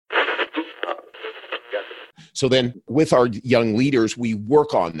So then with our young leaders, we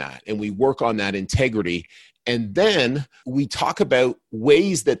work on that and we work on that integrity. And then we talk about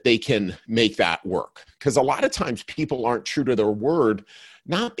ways that they can make that work. Because a lot of times people aren't true to their word,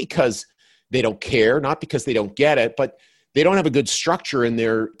 not because they don't care, not because they don't get it, but they don't have a good structure in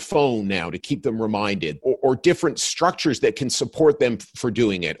their phone now to keep them reminded, or different structures that can support them for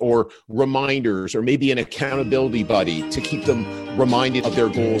doing it, or reminders, or maybe an accountability buddy to keep them reminded of their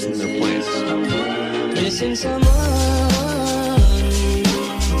goals and their plans. Missing someone.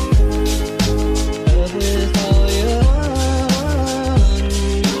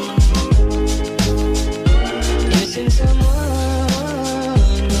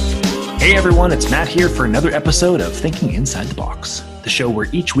 Hey everyone, it's Matt here for another episode of Thinking Inside the Box, the show where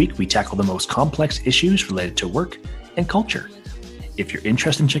each week we tackle the most complex issues related to work and culture. If you're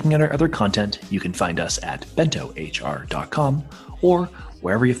interested in checking out our other content, you can find us at bentohr.com or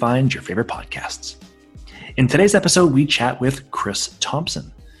wherever you find your favorite podcasts. In today's episode, we chat with Chris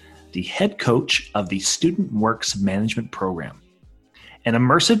Thompson, the head coach of the Student Works Management Program, an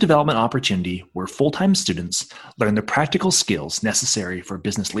immersive development opportunity where full-time students learn the practical skills necessary for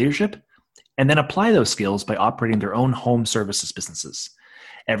business leadership and then apply those skills by operating their own home services businesses.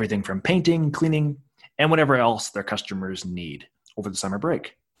 Everything from painting, cleaning, and whatever else their customers need over the summer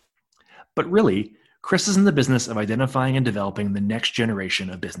break. But really, Chris is in the business of identifying and developing the next generation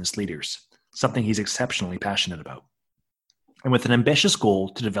of business leaders, something he's exceptionally passionate about. And with an ambitious goal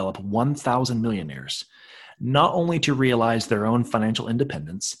to develop 1,000 millionaires, not only to realize their own financial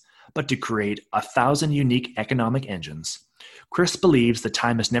independence, but to create 1,000 unique economic engines, Chris believes the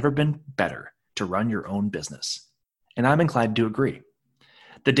time has never been better to run your own business. And I'm inclined to agree.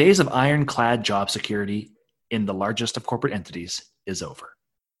 The days of ironclad job security in the largest of corporate entities is over.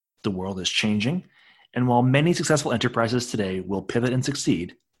 The world is changing, and while many successful enterprises today will pivot and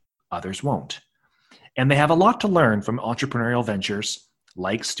succeed, others won't. And they have a lot to learn from entrepreneurial ventures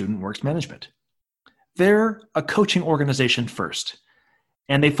like Student Works Management. They're a coaching organization first,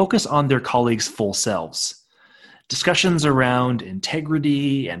 and they focus on their colleagues' full selves. Discussions around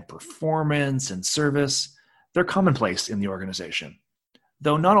integrity and performance and service, they're commonplace in the organization,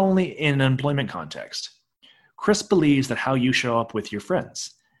 though not only in an employment context. Chris believes that how you show up with your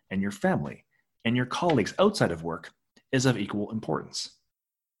friends and your family and your colleagues outside of work is of equal importance.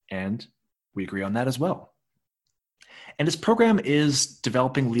 And we agree on that as well. And his program is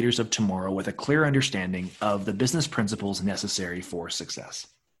developing leaders of tomorrow with a clear understanding of the business principles necessary for success.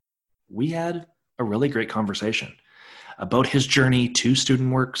 We had a really great conversation about his journey to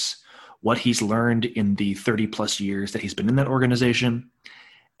Student Works, what he's learned in the 30 plus years that he's been in that organization,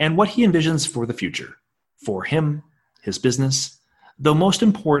 and what he envisions for the future, for him, his business, though most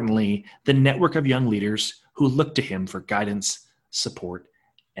importantly, the network of young leaders who look to him for guidance, support,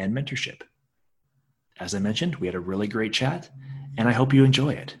 and mentorship. As I mentioned, we had a really great chat, and I hope you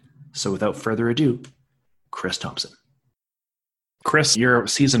enjoy it. So without further ado, Chris Thompson. Chris, you're a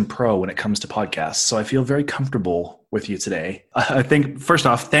seasoned pro when it comes to podcasts, so I feel very comfortable with you today. I think, first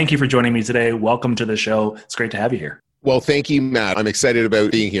off, thank you for joining me today. Welcome to the show. It's great to have you here. Well, thank you, Matt. I'm excited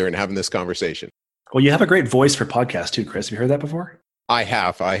about being here and having this conversation. Well, you have a great voice for podcasts too, Chris. Have you heard that before? I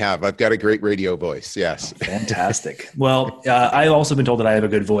have. I've got a great radio voice. Yes. Oh, fantastic. Well, I've also been told that I have a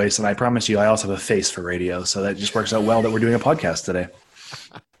good voice, and I promise you, I also have a face for radio. So that just works out well that we're doing a podcast today.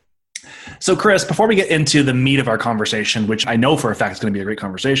 So, Chris, before we get into the meat of our conversation, which I know for a fact is going to be a great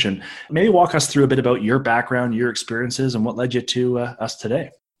conversation, maybe walk us through a bit about your background, your experiences, and what led you to us today.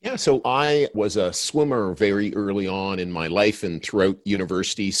 Yeah, so I was a swimmer very early on in my life and throughout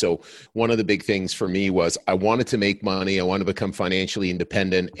university. So one of the big things for me was I wanted to make money. I wanted to become financially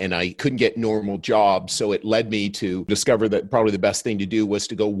independent, and I couldn't get normal jobs. So it led me to discover that probably the best thing to do was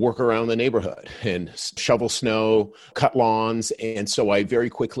to go work around the neighborhood and shovel snow, cut lawns. And so I very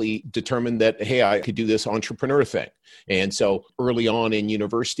quickly determined that, hey, I could do this entrepreneur thing. And so early on in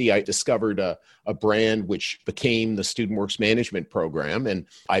university, I discovered a brand which became the Student Works Management Program. And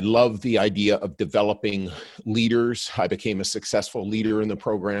I loved the idea of developing leaders. I became a successful leader in the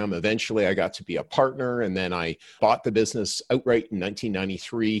program. Eventually, I got to be a partner, and then I bought the business outright in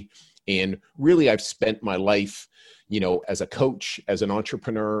 1993. And really, I've spent my life, as a coach, as an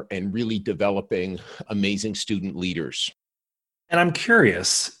entrepreneur, and really developing amazing student leaders. And I'm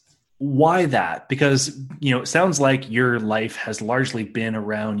curious, why that? Because, it sounds like your life has largely been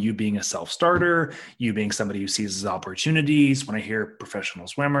around you being a self-starter, you being somebody who seizes opportunities. When I hear professional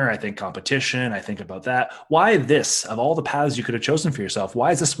swimmer, I think competition, I think about that. Why this? Of all the paths you could have chosen for yourself,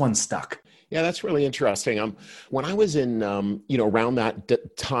 why is this one stuck? Yeah, that's really interesting. When I was in, around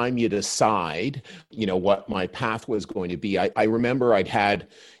that time you decide, what my path was going to be, I remember I'd had,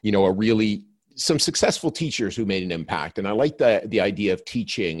 a really some successful teachers who made an impact. And I liked the idea of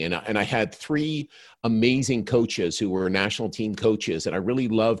teaching. And I had three amazing coaches who were national team coaches. And I really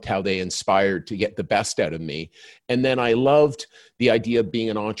loved how they inspired to get the best out of me. And then I loved the idea of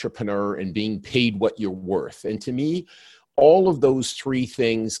being an entrepreneur and being paid what you're worth. And to me, all of those three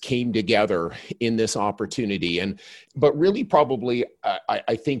things came together in this opportunity. But really probably,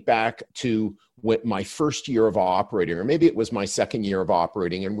 I think back to my first year of operating, or maybe it was my second year of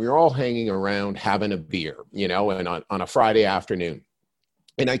operating, and we were all hanging around having a beer, and on a Friday afternoon.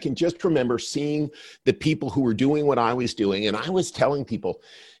 And I can just remember seeing the people who were doing what I was doing. And I was telling people,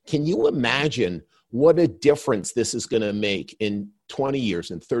 can you imagine what a difference this is going to make in 20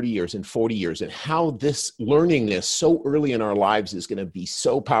 years and 30 years and 40 years, and how learning this so early in our lives is going to be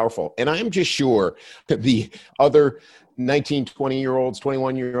so powerful. And I'm just sure that the other 19, 20-year-olds,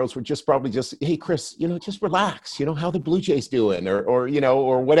 21-year-olds were probably hey, Chris, just relax, how the Blue Jays doing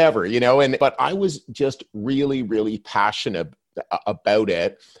or whatever, but I was just really, really passionate about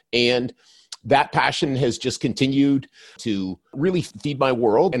it. And that passion has just continued to really feed my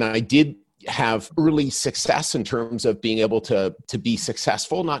world. And I did have early success in terms of being able to be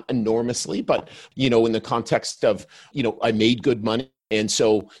successful, not enormously, but, in the context of, I made good money. And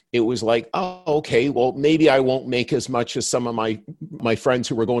so it was like, oh, okay, well, maybe I won't make as much as some of my friends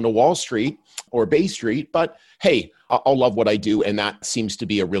who were going to Wall Street or Bay Street, but hey, I'll love what I do. And that seems to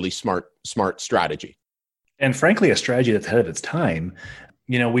be a really smart strategy. And frankly, a strategy that's ahead of its time.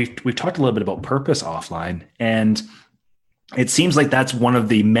 We've talked a little bit about purpose offline, and it seems like that's one of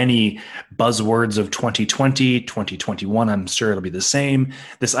the many buzzwords of 2020, 2021. I'm sure it'll be the same.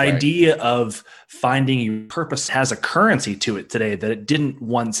 This idea of finding your purpose has a currency to it today that it didn't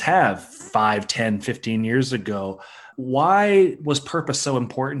once have 5, 10, 15 years ago. Why was purpose so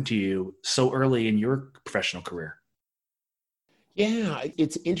important to you so early in your professional career? Yeah,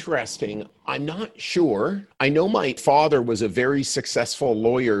 it's interesting. I'm not sure. I know my father was a very successful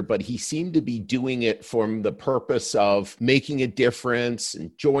lawyer, but he seemed to be doing it from the purpose of making a difference,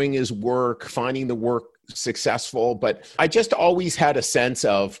 enjoying his work, finding the work successful. But I just always had a sense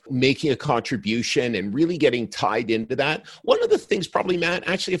of making a contribution and really getting tied into that. One of the things probably, Matt,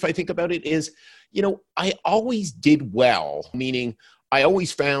 actually, if I think about it is, I always did well, meaning I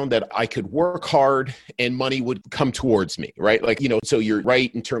always found that I could work hard and money would come towards me, right? So you're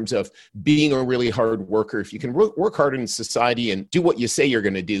right in terms of being a really hard worker. If you can work hard in society and do what you say you're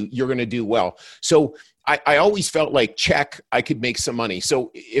going to do well. So I always felt like check, I could make some money. So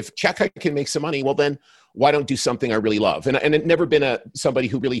if check, I can make some money, well then why don't do something I really love? And I've never been somebody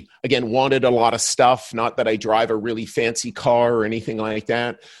who really, again, wanted a lot of stuff. Not that I drive a really fancy car or anything like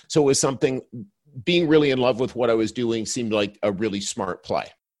that. So it was something, being really in love with what I was doing seemed like a really smart play.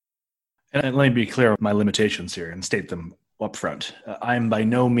 And let me be clear with my limitations here and state them up front. I'm by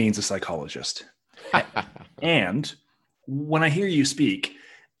no means a psychologist. And when I hear you speak,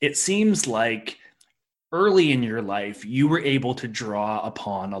 it seems like early in your life, you were able to draw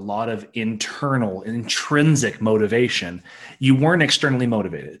upon a lot of internal, intrinsic motivation. You weren't externally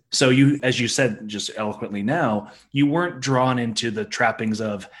motivated. So you, as you said just eloquently now, you weren't drawn into the trappings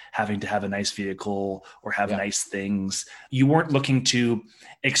of having to have a nice vehicle or have nice things. You weren't looking to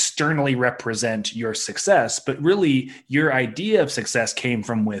externally represent your success, but really your idea of success came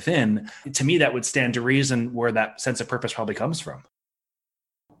from within. To me, that would stand to reason where that sense of purpose probably comes from.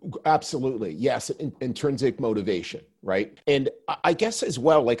 Absolutely. Yes. Intrinsic motivation. Right. And I guess as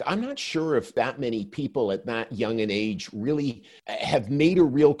well, I'm not sure if that many people at that young an age really have made a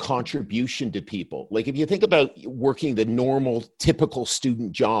real contribution to people. If you think about working the normal, typical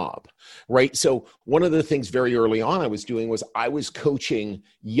student job, right? So one of the things very early on I was doing was I was coaching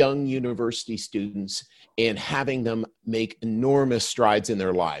young university students and having them make enormous strides in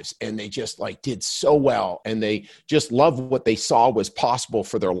their lives. And they just did so well. And they just loved what they saw was possible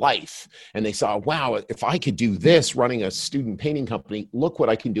for their life. And they saw, wow, if I could do this running a student painting company, look what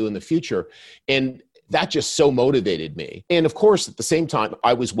I can do in the future. And that just so motivated me. And of course, at the same time,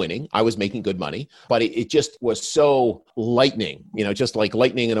 I was winning. I was making good money, but it just was so lightning, just like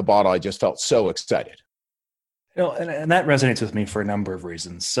lightning in a bottle. I just felt so excited. And that resonates with me for a number of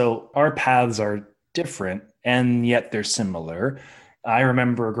reasons. So our paths are different, and yet they're similar. I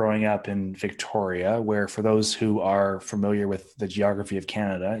remember growing up in Victoria, where for those who are familiar with the geography of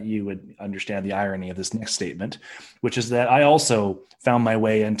Canada, you would understand the irony of this next statement, which is that I also found my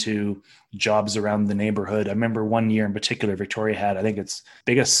way into jobs around the neighborhood. I remember one year in particular, Victoria had, I think, its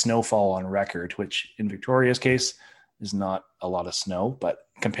biggest snowfall on record, which in Victoria's case is not a lot of snow, but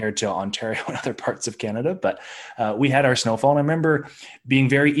compared to Ontario and other parts of Canada, but we had our snowfall. And I remember being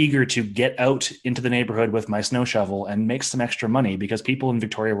very eager to get out into the neighborhood with my snow shovel and make some extra money, because people in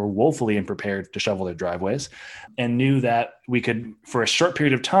Victoria were woefully unprepared to shovel their driveways, and knew that we could, for a short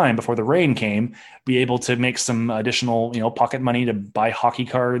period of time before the rain came, be able to make some additional, pocket money to buy hockey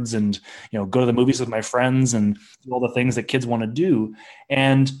cards and, go to the movies with my friends and do all the things that kids want to do.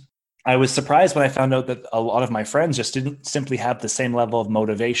 And I was surprised when I found out that a lot of my friends just didn't simply have the same level of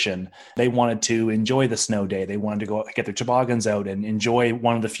motivation. They wanted to enjoy the snow day. They wanted to go get their toboggans out and enjoy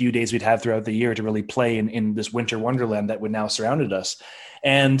one of the few days we'd have throughout the year to really play in this winter wonderland that would now surrounded us.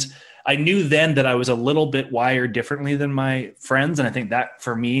 And I knew then that I was a little bit wired differently than my friends. And I think that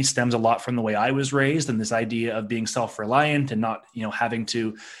for me stems a lot from the way I was raised, and this idea of being self-reliant and not, having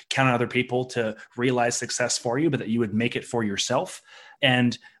to count on other people to realize success for you, but that you would make it for yourself.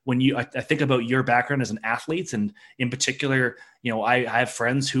 And when I think about your background as an athlete, and in particular, I have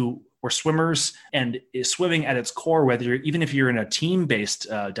friends who were swimmers, and swimming at its core, even if you're in a team-based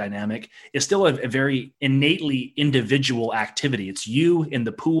dynamic, is still a very innately individual activity. It's you in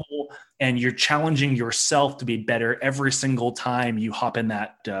the pool, and you're challenging yourself to be better every single time you hop in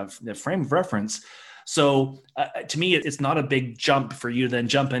that frame of reference. So to me, it's not a big jump for you to then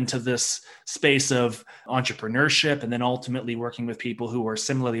jump into this space of entrepreneurship and then ultimately working with people who are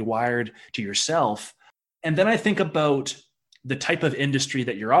similarly wired to yourself. And then I think about the type of industry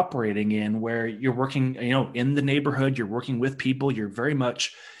that you're operating in, where you're working, in the neighborhood, you're working with people, you're very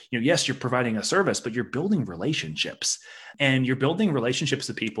much, yes, you're providing a service, but you're building relationships, and you're building relationships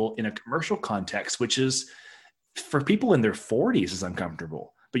with people in a commercial context, which is, for people in their 40s, is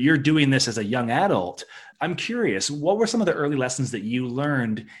uncomfortable. But you're doing this as a young adult. I'm curious, what were some of the early lessons that you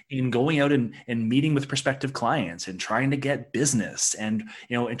learned in going out and meeting with prospective clients and trying to get business and,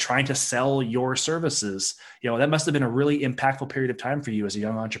 and trying to sell your services? That must have been a really impactful period of time for you as a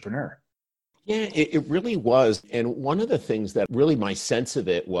young entrepreneur. Yeah, it really was. And one of the things that really my sense of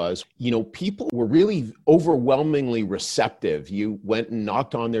it was, people were really overwhelmingly receptive. You went and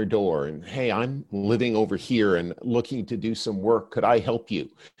knocked on their door and, hey, I'm living over here and looking to do some work. Could I help you?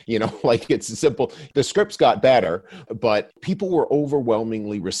 Like, it's simple. The scripts got better, but people were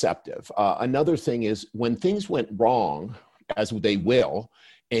overwhelmingly receptive. Another thing is, when things went wrong, as they will,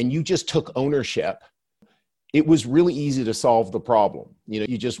 and you just took ownership, it was really easy to solve the problem.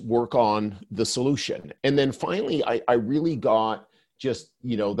 You just work on the solution. And then finally, I really got just,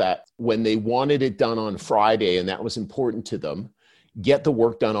 that when they wanted it done on Friday, and that was important to them, get the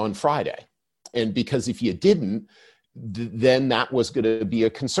work done on Friday. And because if you didn't, then that was going to be a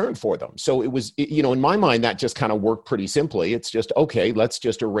concern for them. So it was, in my mind, that just kind of worked pretty simply. It's just, okay, let's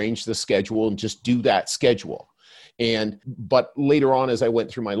just arrange the schedule and just do that schedule. But later on, as I went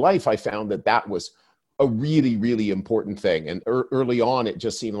through my life, I found that was a really, really important thing. And early on, it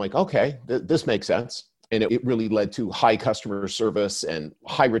just seemed like, okay, this makes sense. And it really led to high customer service and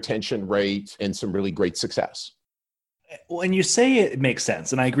high retention rate and some really great success. Well, and you say it makes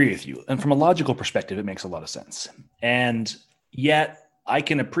sense, and I agree with you. And from a logical perspective, it makes a lot of sense. And yet I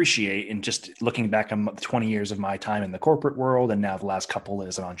can appreciate, in just looking back on 20 years of my time in the corporate world, and now the last couple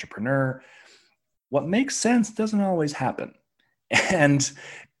as an entrepreneur, what makes sense doesn't always happen. And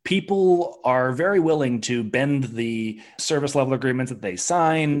people are very willing to bend the service level agreements that they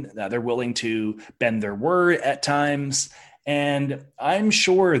sign. They're willing to bend their word at times. And I'm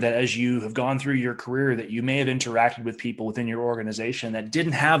sure that as you have gone through your career, that you may have interacted with people within your organization that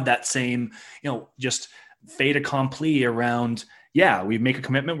didn't have that same, just fait accompli around, yeah, we make a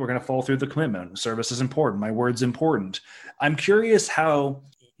commitment, we're going to follow through the commitment. Service is important. My word's important. I'm curious how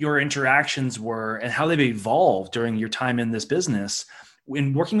your interactions were and how they've evolved during your time in this business,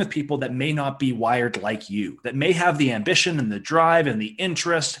 in working with people that may not be wired like you, that may have the ambition and the drive and the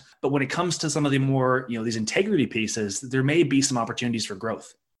interest, but when it comes to some of the more, these integrity pieces, there may be some opportunities for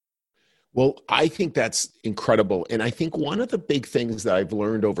growth. Well, I think that's incredible. And I think one of the big things that I've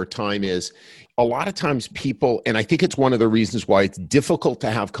learned over time is a lot of times people, and I think it's one of the reasons why it's difficult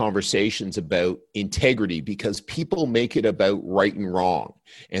to have conversations about integrity, because people make it about right and wrong.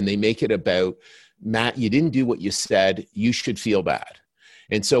 And they make it about, Matt, you didn't do what you said, you should feel bad.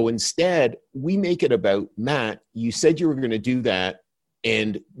 And so instead, we make it about, Matt, you said you were going to do that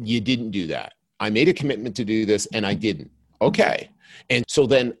and you didn't do that. I made a commitment to do this and I didn't. Okay. And so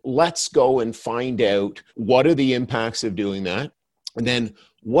then let's go and find out, what are the impacts of doing that? And then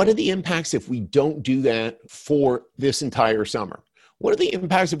what are the impacts if we don't do that for this entire summer? What are the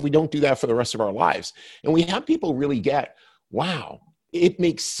impacts if we don't do that for the rest of our lives? And we have people really get, wow, it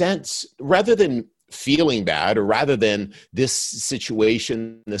makes sense, rather than feeling bad, or rather than this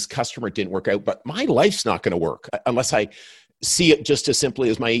situation, this customer didn't work out, but my life's not going to work unless I see it just as simply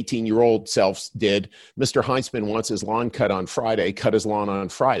as my 18-year-old self did. Mr. Heinzman wants his lawn cut on Friday, cut his lawn on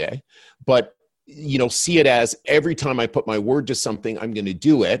Friday. But, see it as every time I put my word to something, I'm going to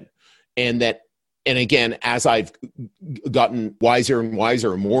do it. And again, as I've gotten wiser and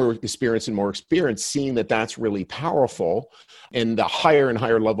wiser and more experience, seeing that that's really powerful, and the higher and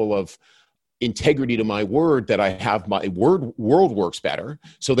higher level of integrity to my word that I have, my world works better.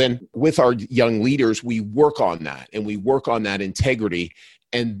 So then with our young leaders, we work on that, and we work on that integrity.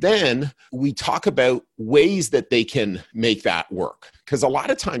 And then we talk about ways that they can make that work. Because a lot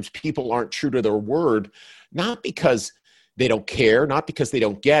of times people aren't true to their word, not because they don't care, not because they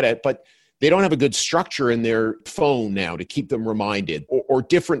don't get it, but they don't have a good structure in their phone now to keep them reminded, or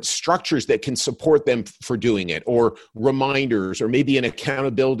different structures that can support them for doing it, or reminders, or maybe an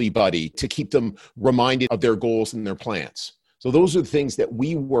accountability buddy to keep them reminded of their goals and their plans. So those are the things that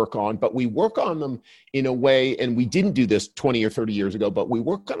we work on, but we work on them in a way, and we didn't do this 20 or 30 years ago, but we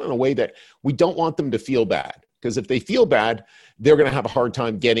work on it in a way that we don't want them to feel bad. Because if they feel bad, they're going to have a hard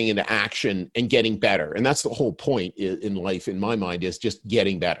time getting into action and getting better. And that's the whole point in life, in my mind, is just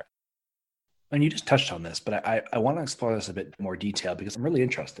getting better. And you just touched on this, but I want to explore this a bit more detail because I'm really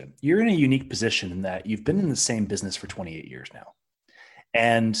interested. You're in a unique position in that you've been in the same business for 28 years now.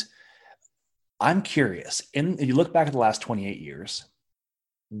 And I'm curious, if you look back at the last 28 years,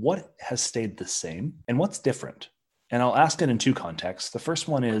 what has stayed the same and what's different? And I'll ask it in two contexts. The first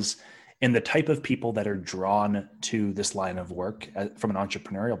one is in the type of people that are drawn to this line of work from an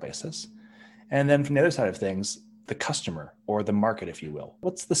entrepreneurial basis. And then from the other side of things, the customer or the market, if you will.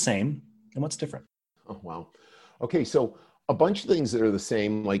 What's the same? And what's different? Oh, wow. Okay, so a bunch of things that are the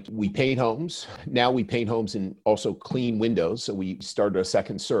same, like we paint homes. Now we paint homes and also clean windows. So we started a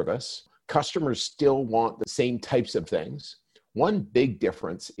second service. Customers still want the same types of things. One big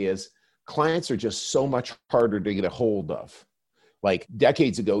difference is clients are just so much harder to get a hold of. Like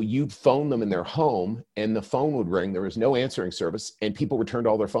decades ago, you'd phone them in their home and the phone would ring. There was no answering service and people returned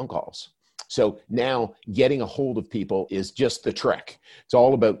all their phone calls. So now getting a hold of people is just the trick. It's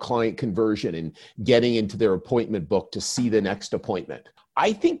all about client conversion and getting into their appointment book to see the next appointment.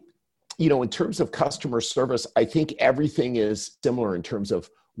 I think, in terms of customer service, I think everything is similar in terms of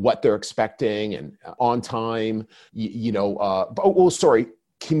what they're expecting and on time,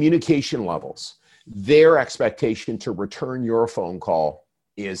 communication levels. Their expectation to return your phone call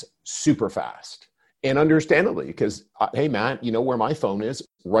is super fast. And understandably, because, hey, Matt, you know where my phone is?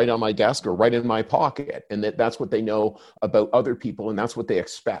 Right on my desk or right in my pocket. And that's what they know about other people, and that's what they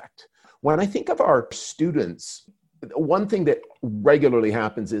expect. When I think of our students, one thing that regularly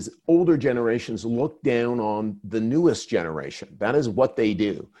happens is older generations look down on the newest generation. That is what they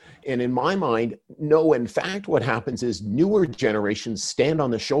do. And in my mind, no, in fact, what happens is newer generations stand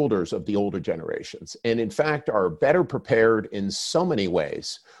on the shoulders of the older generations, and in fact are better prepared in so many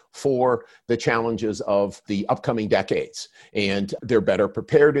ways for the challenges of the upcoming decades. And they're better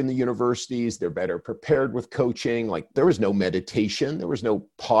prepared in the universities. They're better prepared with coaching. Like there was no meditation. There was no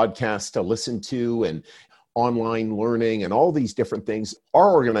podcast to listen to and online learning and all these different things.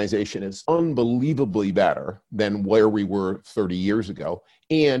 Our organization is unbelievably better than where we were 30 years ago.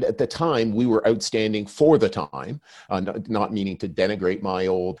 And at the time, we were outstanding for the time, not meaning to denigrate my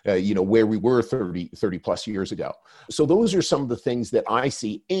old, where we were 30 plus years ago. So those are some of the things that I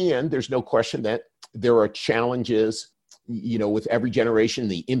see. And there's no question that there are challenges, with every generation,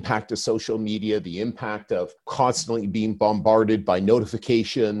 the impact of social media, the impact of constantly being bombarded by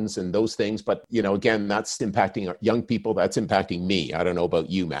notifications and those things. But, again, that's impacting young people. That's impacting me. I don't know about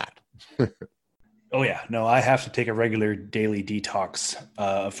you, Matt. Oh, yeah. No, I have to take a regular daily detox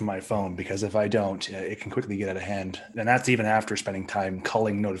from my phone because if I don't, it can quickly get out of hand. And that's even after spending time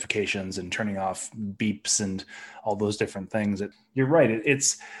culling notifications and turning off beeps and all those different things. You're right.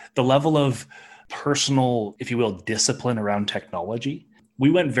 It's the level of personal, if you will, discipline around technology. We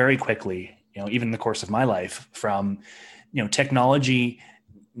went very quickly, even in the course of my life from, technology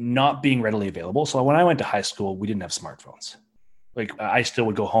not being readily available. So when I went to high school, we didn't have smartphones. Like I still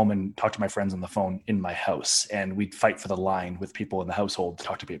would go home and talk to my friends on the phone in my house, and we'd fight for the line with people in the household to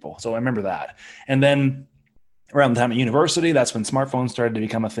talk to people. So I remember that. And then around the time at university, that's when smartphones started to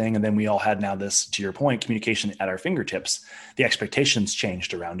become a thing. And then we all had now this, to your point, communication at our fingertips. The expectations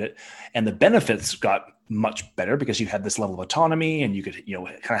changed around it and the benefits got much better because you had this level of autonomy and you could, kind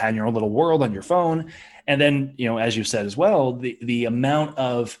of have your own little world on your phone. And then, as you said as well, the amount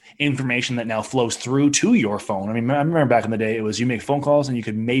of information that now flows through to your phone. I mean, I remember back in the day, it was you make phone calls and you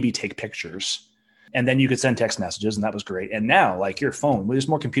could maybe take pictures. And then you could send text messages, and that was great. And now, like your phone, there's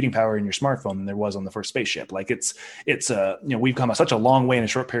more computing power in your smartphone than there was on the first spaceship. Like we've come such a long way in a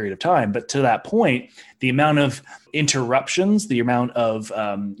short period of time. But to that point, the amount of interruptions, the amount of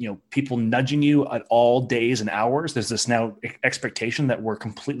people nudging you at all days and hours, there's this now expectation that we're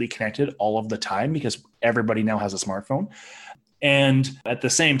completely connected all of the time because everybody now has a smartphone. And at the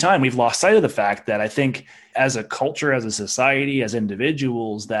same time, we've lost sight of the fact that I think as a culture, as a society, as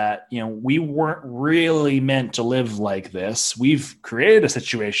individuals, that, we weren't really meant to live like this. We've created a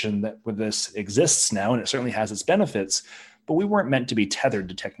situation where this exists now, and it certainly has its benefits, but we weren't meant to be tethered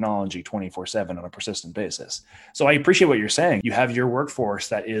to technology 24/7 on a persistent basis. So I appreciate what you're saying. You have your workforce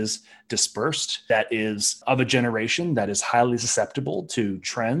that is dispersed, that is of a generation that is highly susceptible to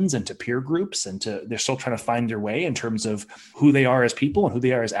trends and to peer groups, and they're still trying to find their way in terms of who they are as people and who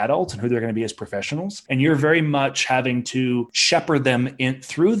they are as adults and who they're going to be as professionals. And you're very much having to shepherd them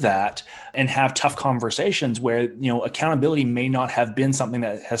through that and have tough conversations where, accountability may not have been something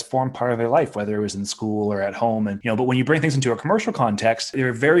that has formed part of their life, whether it was in school or at home. And, but when you bring things into a commercial context,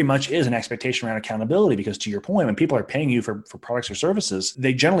 there very much is an expectation around accountability, because to your point, when people are paying you for products or services,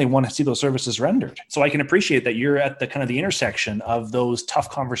 they generally want to see those services rendered. So I can appreciate that you're at the kind of the intersection of those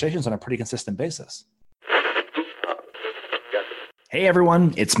tough conversations on a pretty consistent basis. Hey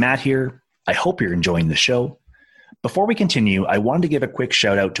everyone, it's Matt here. I hope you're enjoying the show. Before we continue, I wanted to give a quick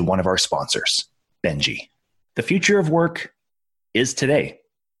shout out to one of our sponsors, Benji. The future of work is today.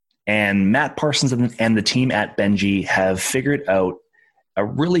 And Matt Parsons and the team at Benji have figured out a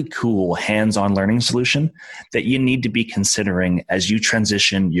really cool hands-on learning solution that you need to be considering as you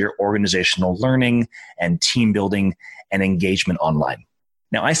transition your organizational learning and team building and engagement online.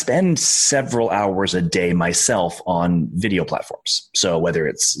 Now, I spend several hours a day myself on video platforms. So whether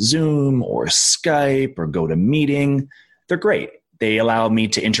it's Zoom or Skype or GoToMeeting, they're great. They allow me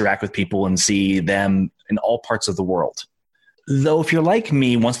to interact with people and see them in all parts of the world. Though if you're like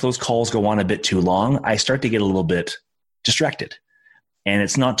me, once those calls go on a bit too long, I start to get a little bit distracted. And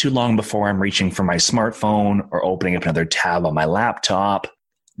it's not too long before I'm reaching for my smartphone or opening up another tab on my laptop.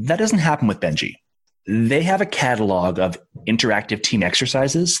 That doesn't happen with Benji. They have a catalog of interactive team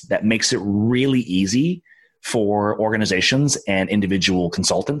exercises that makes it really easy for organizations and individual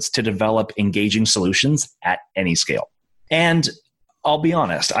consultants to develop engaging solutions at any scale. And I'll be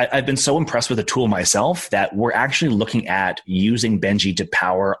honest, I've been so impressed with the tool myself that we're actually looking at using Benji to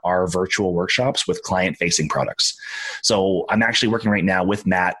power our virtual workshops with client-facing products. So I'm actually working right now with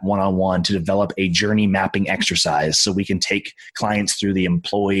Matt one-on-one to develop a journey mapping exercise so we can take clients through the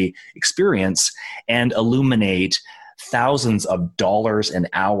employee experience and illuminate thousands of dollars and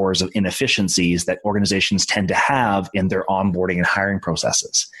hours of inefficiencies that organizations tend to have in their onboarding and hiring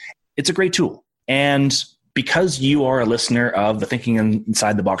processes. It's a great tool. And because you are a listener of the Thinking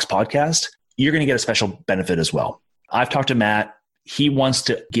Inside the Box podcast, you're going to get a special benefit as well. I've talked to Matt. He wants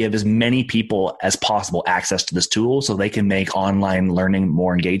to give as many people as possible access to this tool so they can make online learning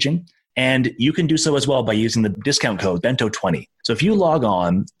more engaging. And you can do so as well by using the discount code BENTO20. So if you log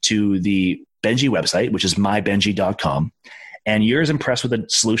on to the Benji website, which is mybenji.com, and you're as impressed with the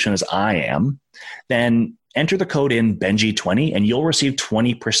solution as I am, then enter the code in BENJI20 and you'll receive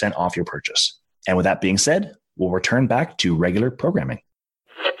 20% off your purchase. And with that being said, we'll return back to regular programming.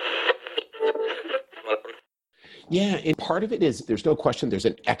 Yeah, and part of it is there's no question there's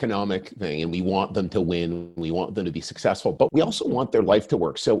an economic thing, and we want them to win. We want them to be successful, but we also want their life to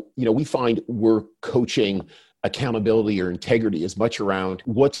work. So, we find we're coaching accountability or integrity as much around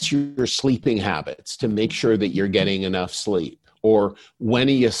what's your sleeping habits to make sure that you're getting enough sleep. Or when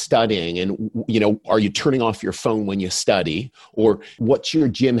are you studying, and, are you turning off your phone when you study? Or what's your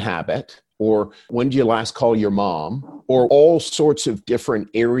gym habit? Or when did you last call your mom? Or all sorts of different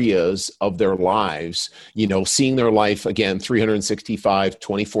areas of their lives, seeing their life again, 365,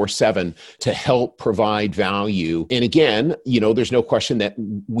 24/7 to help provide value. And again, there's no question that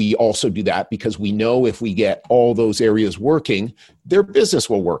we also do that because we know if we get all those areas working, their business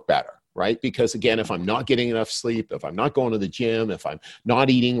will work better. Right? Because again, if I'm not getting enough sleep, if I'm not going to the gym, if I'm not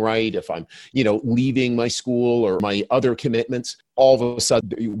eating right, if I'm, leaving my school or my other commitments, all of a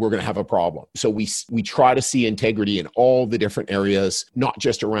sudden we're going to have a problem. So we try to see integrity in all the different areas, not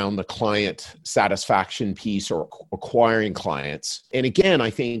just around the client satisfaction piece or acquiring clients. And again, I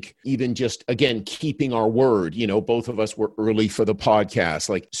think even just, again, keeping our word, both of us were early for the podcast.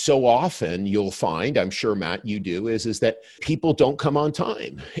 Like so often you'll find, I'm sure Matt, you do, is that people don't come on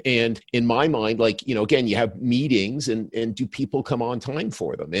time. And in my mind, again, you have meetings and do people come on time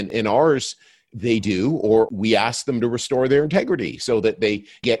for them? And ours, they do, or we ask them to restore their integrity so that they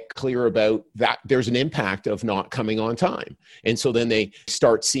get clear about that there's an impact of not coming on time. And so then they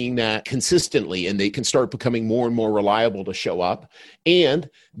start seeing that consistently, and they can start becoming more and more reliable to show up. And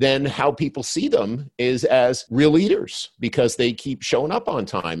then how people see them is as real leaders, because they keep showing up on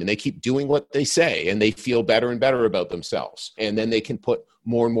time and they keep doing what they say, and they feel better and better about themselves. And then they can put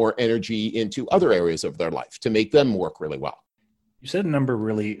more and more energy into other areas of their life to make them work really well. You said a number of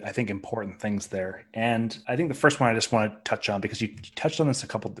really, I think, important things there. And I think the first one I just want to touch on, because you touched on this a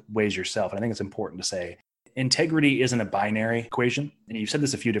couple of ways yourself, and I think it's important to say, integrity isn't a binary equation. And you said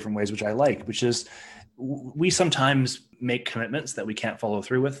this a few different ways, which I like, which is we sometimes make commitments that we can't follow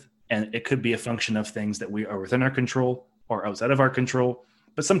through with. And it could be a function of things that we are within our control or outside of our control.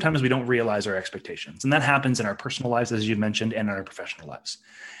 But sometimes we don't realize our expectations. And that happens in our personal lives, as you mentioned, and in our professional lives.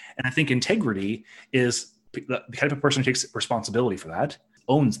 And I think integrity is the type of person who takes responsibility for that,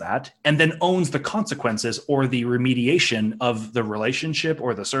 owns that, and then owns the consequences or the remediation of the relationship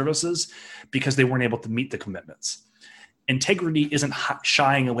or the services because they weren't able to meet the commitments. Integrity isn't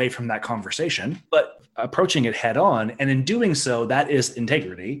shying away from that conversation, but approaching it head on. And in doing so, that is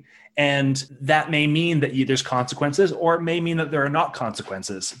integrity. And that may mean that there's consequences, or it may mean that there are not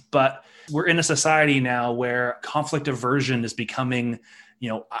consequences. But we're in a society now where conflict aversion is becoming,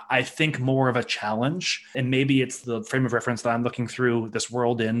 I think, more of a challenge. And maybe it's the frame of reference that I'm looking through this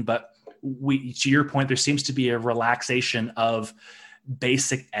world in. But to your point, there seems to be a relaxation of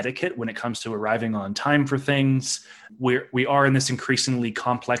basic etiquette when it comes to arriving on time for things. We are in this increasingly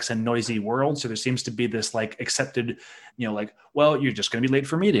complex and noisy world. So there seems to be this accepted, well, you're just going to be late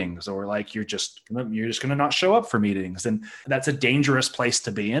for meetings, or you're just going to not show up for meetings. And that's a dangerous place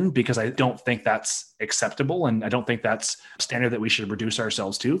to be in, because I don't think that's acceptable. And I don't think that's a standard that we should reduce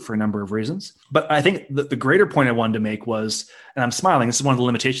ourselves to for a number of reasons. But I think that the greater point I wanted to make was, and I'm smiling, this is one of the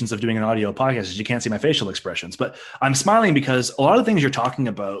limitations of doing an audio podcast, is you can't see my facial expressions, but I'm smiling because a lot of the things you're talking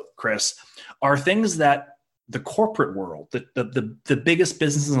about, Chris, are things that the corporate world, the biggest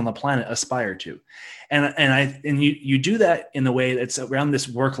businesses on the planet aspire to. And you do that in the way that's around this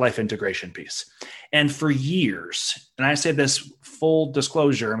work-life integration piece. And for years, and I say this full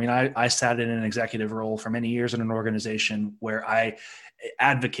disclosure, I sat in an executive role for many years in an organization where I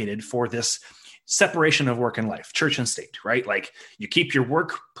advocated for this separation of work and life, church and state, right? You keep your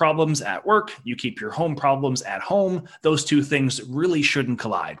work problems at work, you keep your home problems at home. Those two things really shouldn't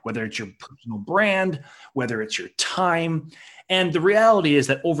collide, whether it's your personal brand, whether it's your time. And the reality is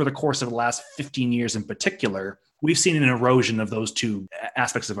that over the course of the last 15 years in particular, we've seen an erosion of those two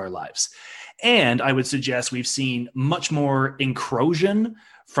aspects of our lives. And I would suggest we've seen much more incursion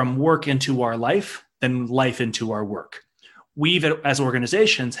from work into our life than life into our work. We've, as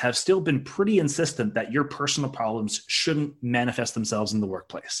organizations, have still been pretty insistent that your personal problems shouldn't manifest themselves in the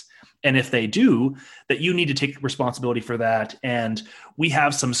workplace. And if they do, that you need to take responsibility for that. And we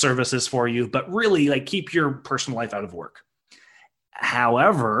have some services for you, but really keep your personal life out of work.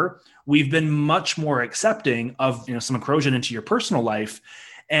 However, we've been much more accepting of some erosion into your personal life.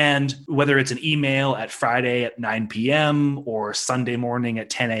 And whether it's an email at Friday at 9 p.m. or Sunday morning at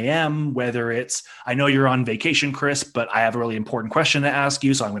 10 a.m., whether it's, I know you're on vacation, Chris, but I have a really important question to ask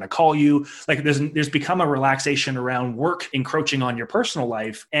you, so I'm going to call you. There's become a relaxation around work encroaching on your personal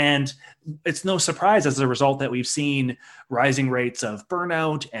life. And it's no surprise as a result that we've seen rising rates of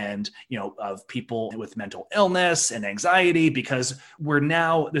burnout and, of people with mental illness and anxiety, because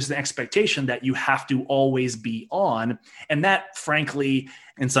there's an expectation that you have to always be on. And that, frankly,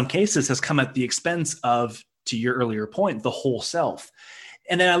 in some cases has come at the expense of, to your earlier point, the whole self.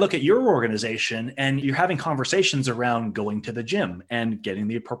 And then I look at your organization and you're having conversations around going to the gym and getting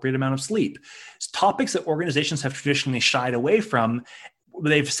the appropriate amount of sleep. It's topics that organizations have traditionally shied away from.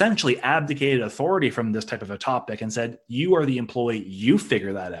 They've essentially abdicated authority from this type of a topic and said, you are the employee, you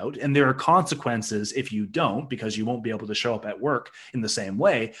figure that out. And there are consequences if you don't, because you won't be able to show up at work in the same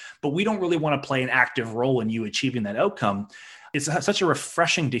way. But we don't really want to play an active role in you achieving that outcome. It's such a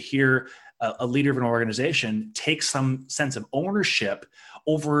refreshing to hear a leader of an organization take some sense of ownership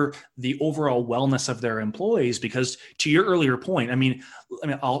over the overall wellness of their employees. Because to your earlier point,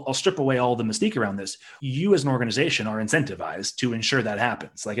 I'll strip away all the mystique around this. You as an organization are incentivized to ensure that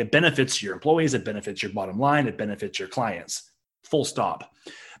happens. It benefits your employees, it benefits your bottom line, it benefits your clients, full stop.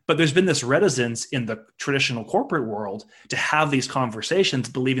 But there's been this reticence in the traditional corporate world to have these conversations,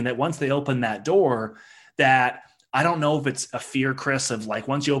 believing that once they open that door, that I don't know if it's a fear, Chris, of like,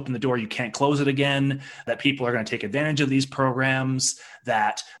 once you open the door, you can't close it again, that people are going to take advantage of these programs,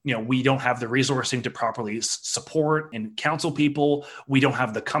 that, we don't have the resourcing to properly support and counsel people. We don't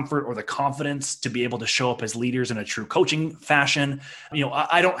have the comfort or the confidence to be able to show up as leaders in a true coaching fashion.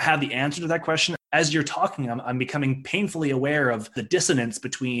 I don't have the answer to that question. As you're talking, I'm becoming painfully aware of the dissonance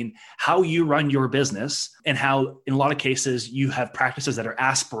between how you run your business and how, in a lot of cases, you have practices that are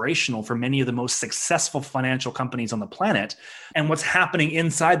aspirational for many of the most successful financial companies on the planet, and what's happening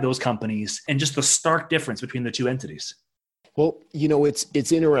inside those companies, and just the stark difference between the two entities. Well,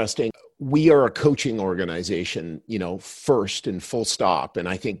 it's interesting. We are a coaching organization, first and full stop. And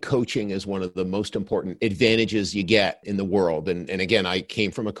I think coaching is one of the most important advantages you get in the world. And again, I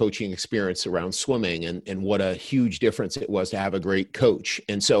came from a coaching experience around swimming, and what a huge difference it was to have a great coach.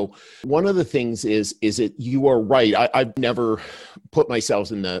 And so one of the things is that you are right. I've never put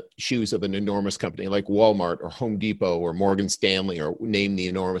myself in the shoes of an enormous company like Walmart or Home Depot or Morgan Stanley, or name the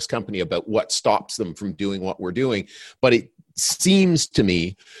enormous company, about what stops them from doing what we're doing. But it seems to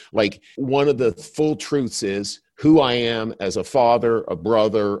me like one of the full truths is who I am as a father, a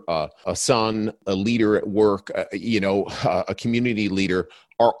brother, a son, a leader at work, a community leader,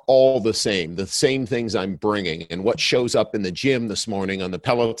 are all the same things I'm bringing. And what shows up in the gym this morning on the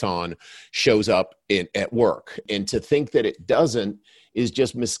Peloton shows up at work. And to think that it doesn't is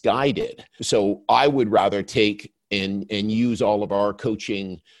just misguided. So I would rather take and use all of our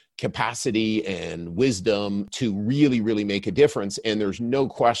coaching capacity and wisdom to really, really make a difference. And there's no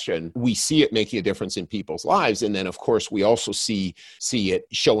question we see it making a difference in people's lives. And then, of course, we also see it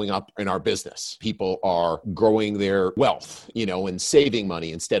showing up in our business. People are growing their wealth, and saving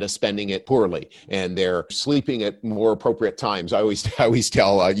money instead of spending it poorly. And they're sleeping at more appropriate times. I always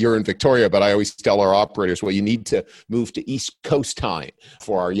tell, you're in Victoria, but I always tell our operators, well, you need to move to East Coast time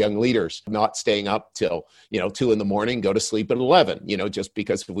for our young leaders, not staying up till, 2 a.m, go to sleep at 11, just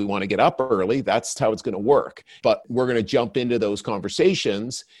because if we want to get up early, that's how it's going to work. But we're going to jump into those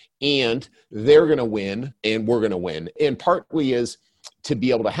conversations, and they're going to win and we're going to win. And partly is to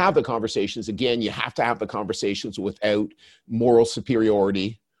be able to have the conversations. Again, you have to have the conversations without moral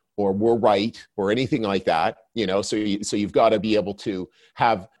superiority or we're right or anything like that, so you've got to be able to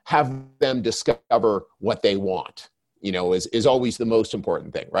have them discover what they want. Is always the most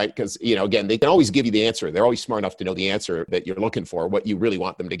important thing, right? Because, again, they can always give you the answer. They're always smart enough to know the answer that you're looking for. What you really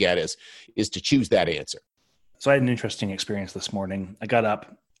want them to get is to choose that answer. So I had an interesting experience this morning. I got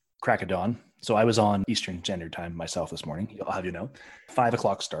up, crack of dawn. So I was on Eastern Standard Time myself this morning. I'll have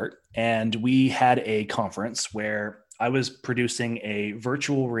 5:00 start. And we had a conference where I was producing a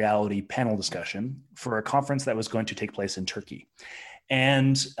virtual reality panel discussion for a conference that was going to take place in Turkey.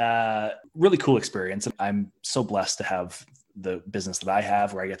 And really cool experience. I'm so blessed to have the business that I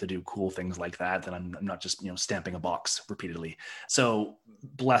have where I get to do cool things like that I'm not just, stamping a box repeatedly. So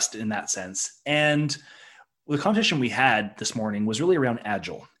blessed in that sense. And the conversation we had this morning was really around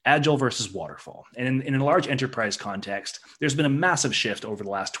agile versus waterfall. And in a large enterprise context, there's been a massive shift over the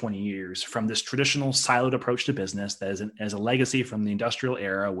last 20 years from this traditional siloed approach to business that is a legacy from the industrial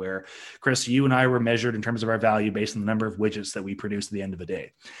era where, Chris, you and I were measured in terms of our value based on the number of widgets that we produce at the end of the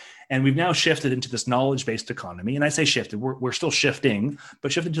day. And we've now shifted into this knowledge-based economy. And I say shifted, we're still shifting,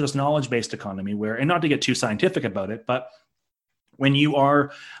 but shifted to this knowledge-based economy where, and not to get too scientific about it, but when you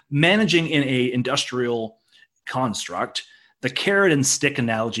are managing in a industrial construct, the carrot and stick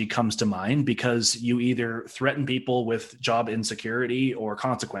analogy comes to mind because you either threaten people with job insecurity or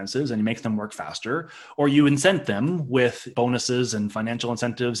consequences and you make them work faster, or you incent them with bonuses and financial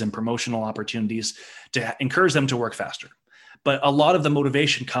incentives and promotional opportunities to encourage them to work faster. But a lot of the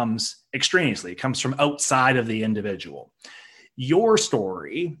motivation comes extraneously. It comes from outside of the individual. Your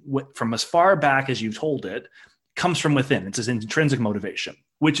story, from as far back as you've told it, comes from within. It's an intrinsic motivation,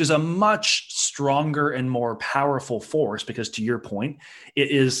 which is a much stronger and more powerful force because, to your point,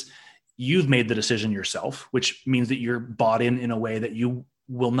 it is you've made the decision yourself, which means that you're bought in a way that you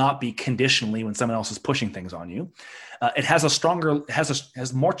will not be conditionally when someone else is pushing things on you. It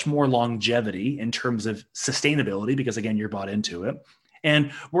has much more longevity in terms of sustainability because, again, you're bought into it.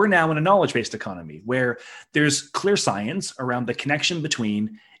 And we're now in a knowledge-based economy where there's clear science around the connection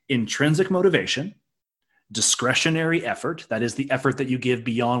between intrinsic motivation, discretionary effort, that is the effort that you give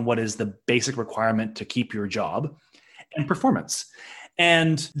beyond what is the basic requirement to keep your job, and performance.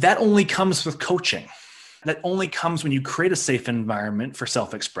 And that only comes with coaching. That only comes when you create a safe environment for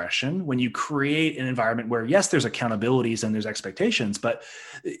self-expression, when you create an environment where, yes, there's accountabilities and there's expectations, but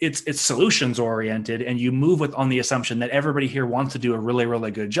it's solutions oriented, and you move on the assumption that everybody here wants to do a really,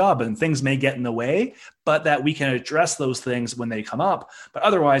 really good job, and things may get in the way, but that we can address those things when they come up. But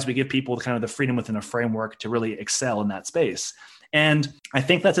otherwise, we give people kind of the freedom within a framework to really excel in that space. And I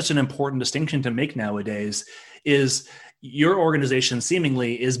think that's such an important distinction to make nowadays, is your organization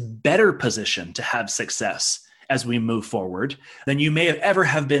seemingly is better positioned to have success as we move forward than you may have ever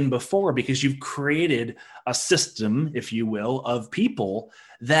have been before, because you've created a system, if you will, of people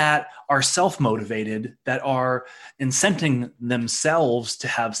that are self-motivated, that are incenting themselves to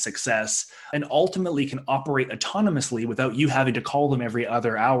have success, and ultimately can operate autonomously without you having to call them every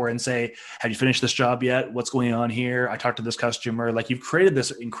other hour and say, have you finished this job yet? What's going on here? I talked to this customer. Like, you've created this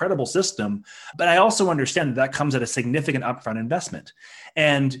incredible system, but I also understand that comes at a significant upfront investment.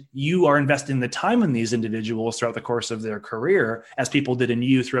 And you are investing the time in these individuals throughout the course of their career, as people did in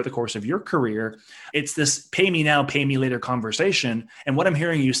you throughout the course of your career. It's this pay me now, pay me later conversation. And what I'm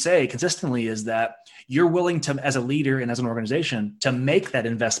hearing you say consistently is that you're willing to, as a leader and as an organization, to make that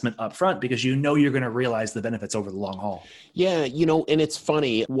investment upfront because you know you're going to realize the benefits over the long haul. Yeah, and it's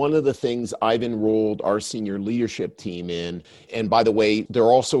funny. One of the things I've enrolled our senior leadership team in, and by the way, they're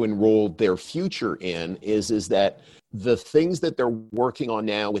also enrolled their future in, is that the things that they're working on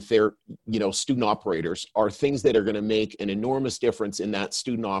now with their, student operators are things that are going to make an enormous difference in that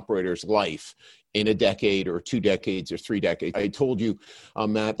student operator's life in a decade or 2 decades or 3 decades. I told you,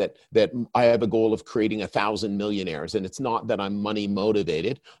 Matt, that I have a goal of creating 1,000 millionaires. And it's not that I'm money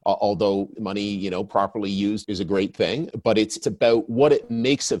motivated, although money, properly used is a great thing, but it's about what it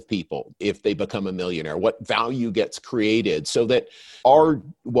makes of people if they become a millionaire, what value gets created, so that our,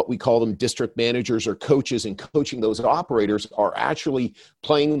 what we call them, district managers or coaches and coaching those operators are actually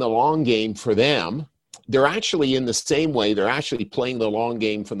playing the long game for them. They're actually, in the same way, they're actually playing the long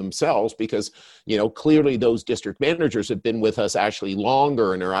game for themselves, because, clearly those district managers have been with us actually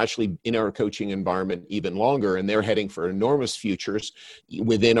longer and are actually in our coaching environment even longer. And they're heading for enormous futures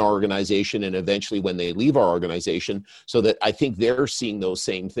within our organization and eventually when they leave our organization. So that I think they're seeing those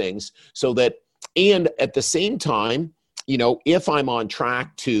same things. So that, and at the same time, if I'm on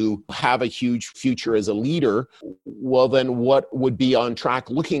track to have a huge future as a leader, well, then what would be on track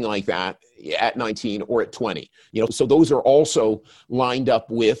looking like that at 19 or at 20? So those are also lined up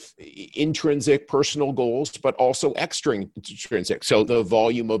with intrinsic personal goals, but also extrinsic. So the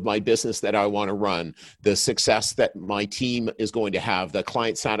volume of my business that I want to run, the success that my team is going to have, the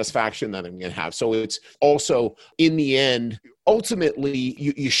client satisfaction that I'm going to have. So it's also, in the end, ultimately,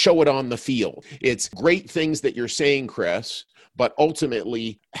 you show it on the field. It's great things that you're saying, Chris, but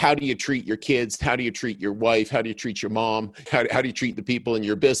ultimately, how do you treat your kids? How do you treat your wife? How do you treat your mom? How do you treat the people in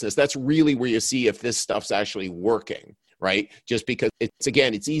your business? That's really where you see if this stuff's actually working, right? Just because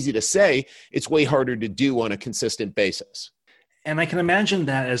it's easy to say, it's way harder to do on a consistent basis. And I can imagine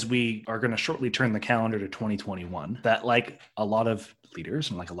that as we are going to shortly turn the calendar to 2021, that like a lot of leaders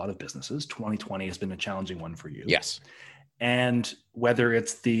and like a lot of businesses, 2020 has been a challenging one for you. Yes. And whether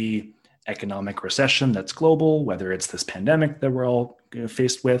it's the economic recession that's global, whether it's this pandemic that we're all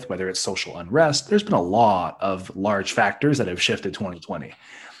faced with, whether it's social unrest, there's been a lot of large factors that have shifted 2020.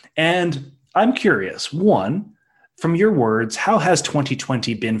 And I'm curious, one, from your words, how has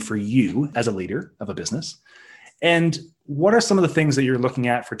 2020 been for you as a leader of a business? And what are some of the things that you're looking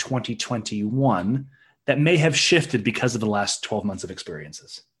at for 2021 that may have shifted because of the last 12 months of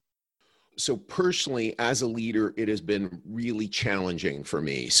experiences? So personally, as a leader, it has been really challenging for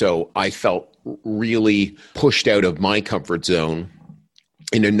me. So I felt really pushed out of my comfort zone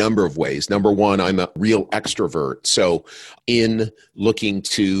in a number of ways. Number one, I'm a real extrovert. So in looking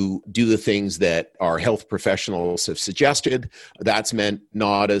to do the things that our health professionals have suggested, that's meant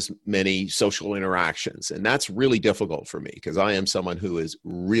not as many social interactions. And that's really difficult for me because I am someone who is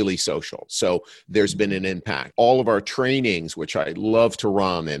really social. So there's been an impact. All of our trainings, which I love to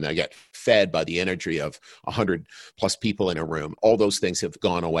run, and I get fed by the energy of 100 plus people in a room, all those things have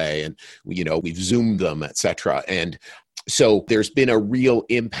gone away, and we've Zoomed them, et cetera. And so there's been a real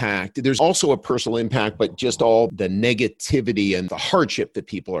impact. There's also a personal impact, but just all the negativity and the hardship that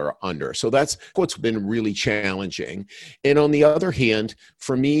people are under. So that's what's been really challenging. And on the other hand,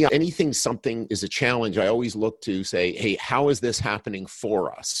 for me, something is a challenge, I always look to say, hey, how is this happening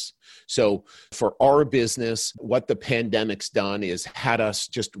for us? So for our business, what the pandemic's done is had us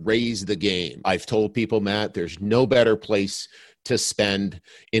just raise the game. I've told people, Matt, there's no better place to spend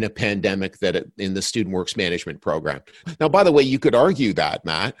in a pandemic in the Student Works Management program. Now, by the way, you could argue that,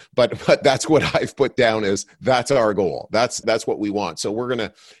 Matt, but that's what I've put down as that's our goal. That's what we want. So we're going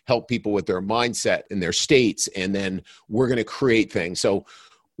to help people with their mindset and their states, and then we're going to create things. So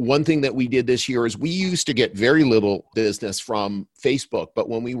one thing that we did this year is we used to get very little business from Facebook, but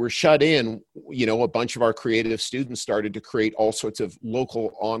when we were shut in, a bunch of our creative students started to create all sorts of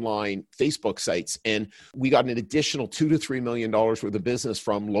local online Facebook sites. And we got an additional $2 to $3 million worth of business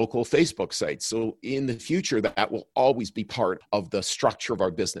from local Facebook sites. So in the future, that will always be part of the structure of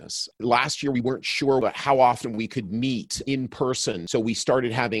our business. Last year, we weren't sure about how often we could meet in person. So we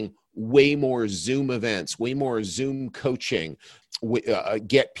started having way more Zoom events, way more Zoom coaching,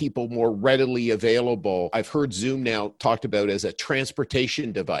 get people more readily available. I've heard Zoom now talked about as a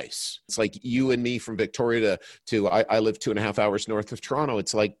transportation device. It's like you and me from Victoria to I live 2.5 hours north of Toronto.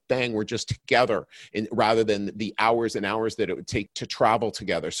 It's like, bang, we're just together, and rather than the hours and hours that it would take to travel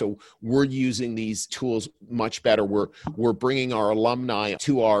together. So we're using these tools much better. We're bringing our alumni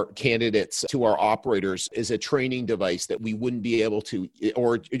to our candidates, to our operators as a training device that we wouldn't be able to,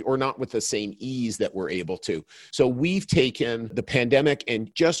 or not with the same ease that we're able to. So we've taken the pandemic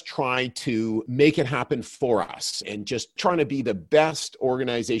and just tried to make it happen for us, and just trying to be the best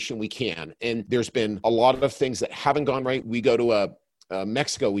organization we can. And there's been a lot of things that haven't gone right. We go to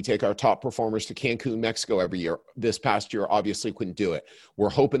Mexico. We take our top performers to Cancun, Mexico every year. This past year, obviously couldn't do it. We're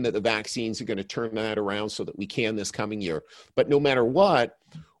hoping that the vaccines are going to turn that around so that we can this coming year. But no matter what,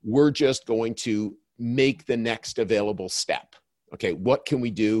 we're just going to make the next available step. Okay, what can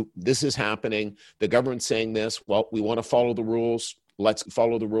we do? This is happening. The government's saying this. Well, we want to follow the rules. Let's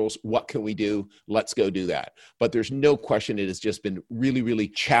follow the rules. What can we do? Let's go do that. But there's no question it has just been really, really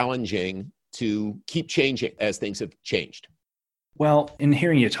challenging to keep changing as things have changed. Well, in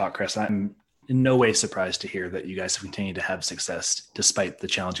hearing you talk, Chris, I'm in no way surprised to hear that you guys have continued to have success despite the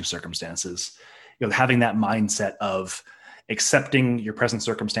challenging circumstances. Having that mindset of accepting your present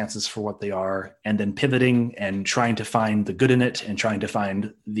circumstances for what they are, and then pivoting and trying to find the good in it, and trying to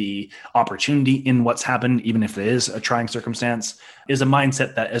find the opportunity in what's happened, even if it is a trying circumstance, is a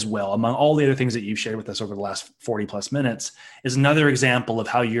mindset that, as well, among all the other things that you've shared with us over the last 40 plus minutes, is another example of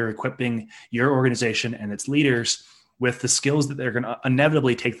how you're equipping your organization and its leaders with the skills that they're going to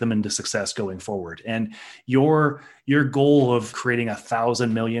inevitably take them into success going forward. And your goal of creating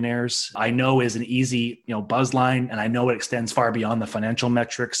 1,000 millionaires, I know, is an easy, buzz line. And I know it extends far beyond the financial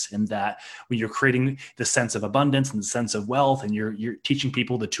metrics, in that when you're creating the sense of abundance and the sense of wealth, and you're teaching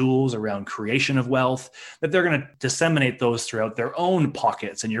people the tools around creation of wealth, that they're going to disseminate those throughout their own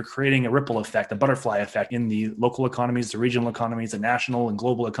pockets. And you're creating a ripple effect, a butterfly effect in the local economies, the regional economies, the national and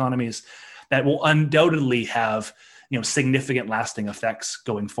global economies, that will undoubtedly have significant lasting effects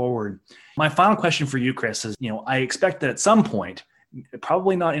going forward. My final question for you, Chris, is, I expect that at some point,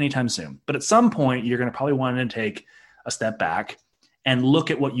 probably not anytime soon, but at some point, you're going to probably want to take a step back and look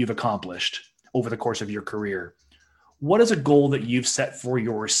at what you've accomplished over the course of your career. What is a goal that you've set for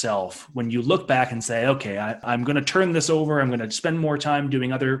yourself when you look back and say, okay, I'm going to turn this over, I'm going to spend more time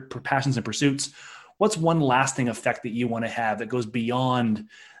doing other passions and pursuits? What's one lasting effect that you want to have that goes beyond,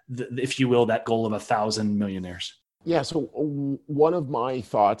 if you will, that goal of 1,000 millionaires? Yeah. So one of my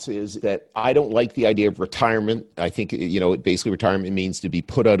thoughts is that I don't like the idea of retirement. I think, basically retirement means to be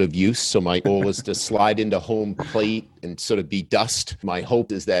put out of use. So my goal is to slide into home plate and sort of be dust. My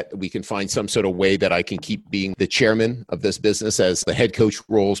hope is that we can find some sort of way that I can keep being the chairman of this business as the head coach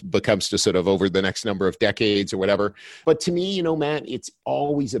role becomes to sort of over the next number of decades or whatever. But to me, Matt, it's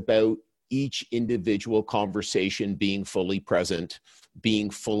always about each individual conversation being fully present, being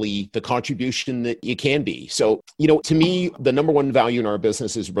fully the contribution that you can be. So, to me, the number one value in our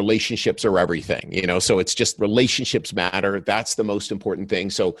business is relationships are everything, so it's just relationships matter. That's the most important thing.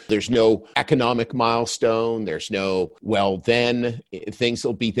 So there's no economic milestone. There's no, then things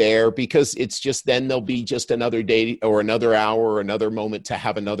will be there, because it's just, then there'll be just another day or another hour or another moment to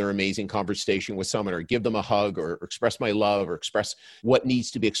have another amazing conversation with someone, or give them a hug, or express my love, or express what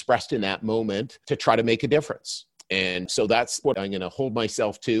needs to be expressed in that moment to try to make a difference. And so that's what I'm going to hold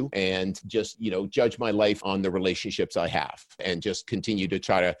myself to, and just, judge my life on the relationships I have, and just continue to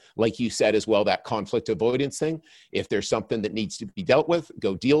try to, like you said as well, that conflict avoidance thing. If there's something that needs to be dealt with,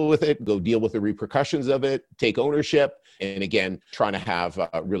 go deal with it, go deal with the repercussions of it, take ownership. And again, trying to have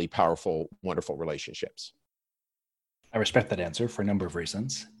really powerful, wonderful relationships. I respect that answer for a number of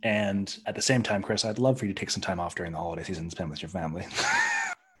reasons. And at the same time, Chris, I'd love for you to take some time off during the holiday season and spend with your family.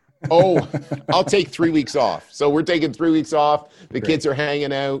 Oh, I'll take 3 weeks off. So we're taking 3 weeks off. The Great. kids are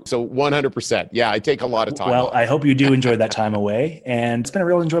hanging out. So 100%. Yeah, I take a lot of time Well, off. I hope you do enjoy that time away. And it's been a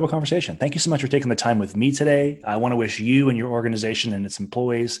real enjoyable conversation. Thank you so much for taking the time with me today. I want to wish you and your organization and its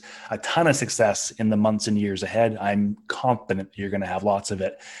employees a ton of success in the months and years ahead. I'm confident you're going to have lots of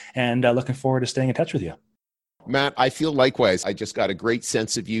it. And looking forward to staying in touch with you. Matt, I feel likewise. I just got a great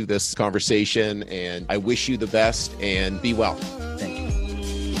sense of you this conversation, and I wish you the best and be well. Thank you.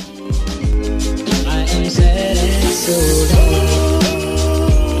 I am sad and so down.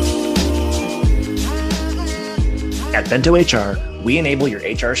 At Bento HR, we enable your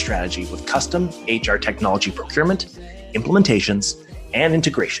HR strategy with custom HR technology procurement, implementations, and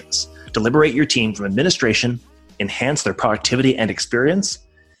integrations to liberate your team from administration, enhance their productivity and experience,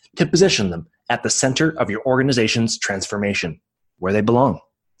 to position them at the center of your organization's transformation, where they belong.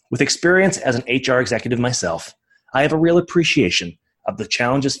 With experience as an HR executive myself, I have a real appreciation of the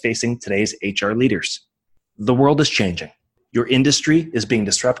challenges facing today's HR leaders. The world is changing. Your industry is being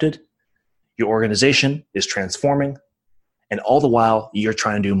disrupted. Your organization is transforming. And all the while, you're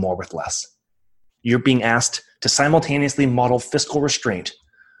trying to do more with less. You're being asked to simultaneously model fiscal restraint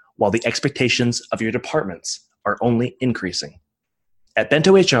while the expectations of your departments are only increasing. At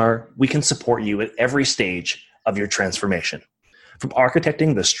Bento HR, we can support you at every stage of your transformation, from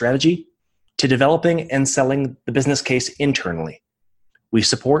architecting the strategy to developing and selling the business case internally. We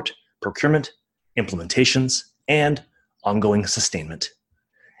support procurement, implementations, and ongoing sustainment.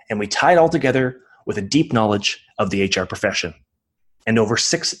 And we tie it all together with a deep knowledge of the HR profession and over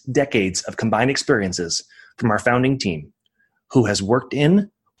 6 decades of combined experiences from our founding team, who has worked in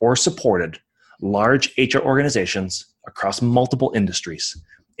or supported large HR organizations across multiple industries,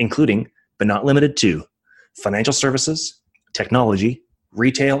 including, but not limited to, financial services, technology,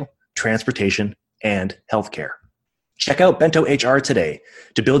 retail, transportation, and healthcare. Check out Bento HR today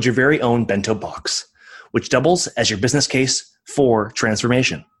to build your very own Bento Box, which doubles as your business case for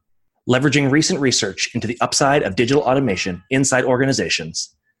transformation. Leveraging recent research into the upside of digital automation inside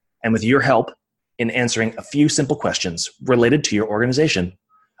organizations, and with your help in answering a few simple questions related to your organization,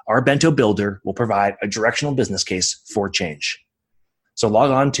 our Bento Builder will provide a directional business case for change. So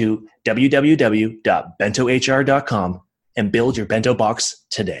log on to www.bentohr.com and build your Bento Box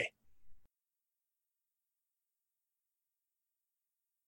today.